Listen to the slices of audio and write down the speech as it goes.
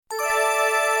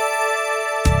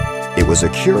It was a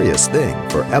curious thing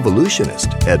for evolutionist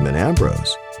Edmund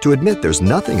Ambrose to admit there's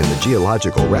nothing in the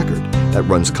geological record that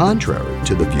runs contrary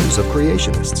to the views of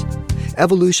creationists.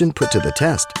 Evolution put to the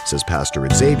test, says Pastor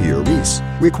Xavier Reese,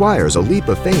 requires a leap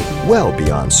of faith well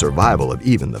beyond survival of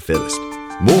even the fittest.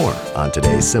 More on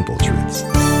today's Simple Truths.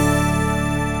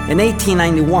 In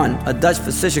 1891, a Dutch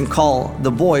physician called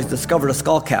the Boys discovered a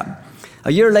skull cap.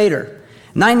 A year later,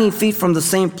 90 feet from the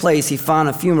same place, he found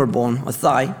a femur bone, a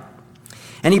thigh,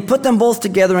 and he put them both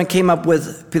together and came up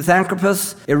with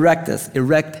Pithecanthropus erectus,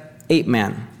 erect ape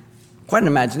man. Quite an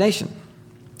imagination.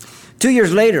 2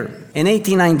 years later, in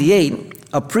 1898,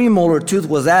 a premolar tooth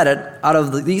was added. Out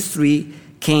of these three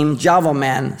came Java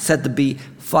man, said to be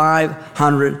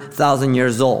 500,000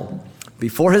 years old.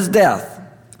 Before his death,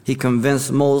 he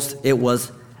convinced most it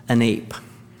was an ape.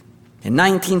 In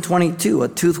 1922, a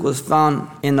tooth was found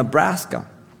in Nebraska,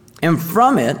 and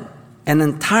from it, an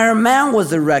entire man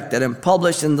was erected and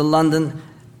published in the London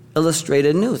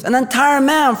Illustrated News. An entire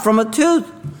man from a tooth.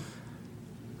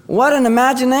 What an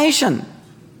imagination.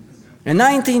 In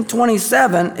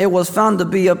 1927, it was found to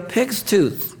be a pig's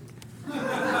tooth.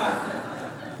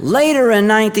 Later in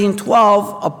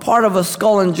 1912, a part of a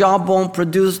skull and jawbone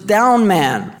produced down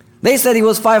man. They said he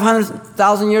was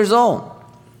 500,000 years old.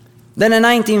 Then in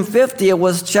 1950, it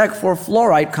was checked for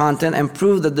fluoride content and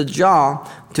proved that the jaw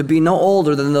to be no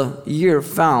older than the year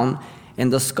found in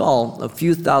the skull, a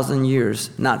few thousand years,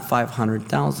 not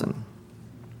 500,000.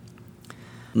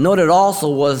 Noted also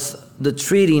was the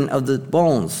treating of the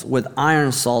bones with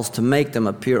iron salts to make them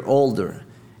appear older,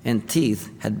 and teeth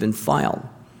had been filed.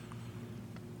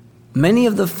 Many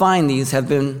of the findings have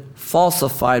been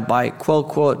falsified by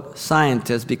quote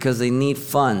scientists because they need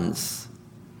funds.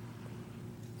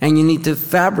 And you need to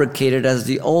fabricate it as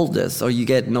the oldest, or you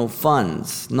get no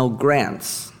funds, no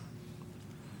grants.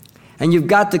 And you've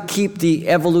got to keep the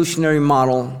evolutionary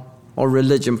model or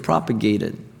religion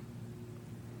propagated.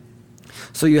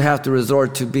 So you have to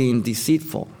resort to being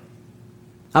deceitful.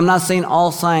 I'm not saying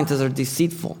all scientists are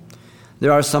deceitful.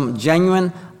 There are some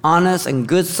genuine, honest, and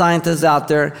good scientists out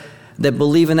there that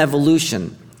believe in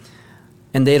evolution,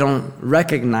 and they don't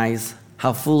recognize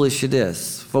how foolish it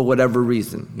is for whatever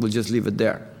reason. We'll just leave it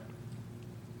there.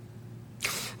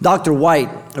 Dr.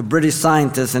 White, a British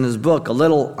scientist, in his book, A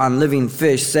Little on Living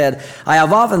Fish, said, "I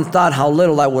have often thought how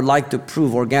little I would like to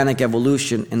prove organic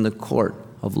evolution in the court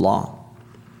of law."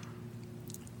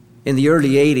 In the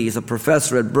early 80s, a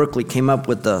professor at Berkeley came up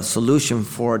with a solution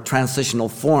for transitional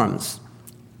forms.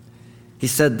 He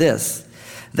said this,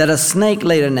 that a snake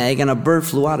laid an egg and a bird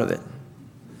flew out of it.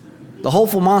 The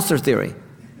hopeful monster theory.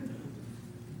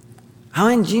 How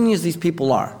ingenious these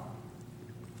people are.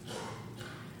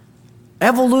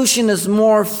 Evolution is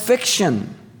more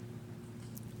fiction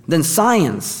than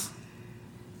science.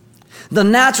 The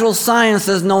natural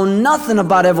sciences know nothing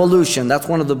about evolution. That's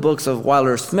one of the books of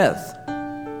Wilder Smith.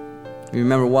 You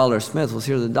remember Wilder Smith was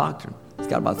here as a doctor. He's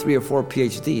got about 3 or 4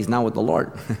 PhDs now with the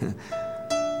Lord.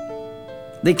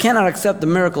 They cannot accept the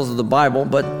miracles of the Bible,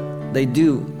 but they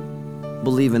do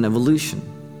believe in evolution.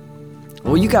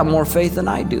 Well, you got more faith than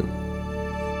I do.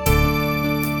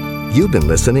 You've been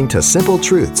listening to Simple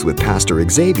Truths with Pastor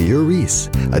Xavier Reese,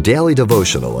 a daily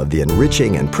devotional of the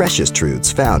enriching and precious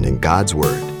truths found in God's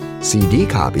Word. CD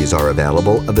copies are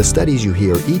available of the studies you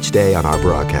hear each day on our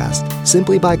broadcast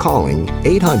simply by calling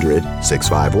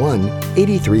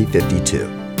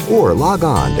 800-651-8352 or log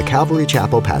on to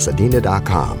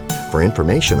CalvaryChapelPasadena.com for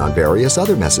information on various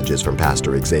other messages from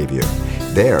Pastor Xavier.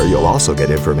 There, you'll also get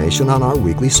information on our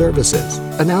weekly services,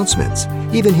 announcements,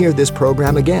 even hear this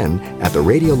program again at the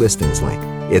radio listings link.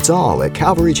 It's all at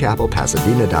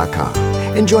CalvaryChapelPasadena.com.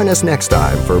 And join us next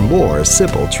time for more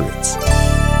Simple Truths.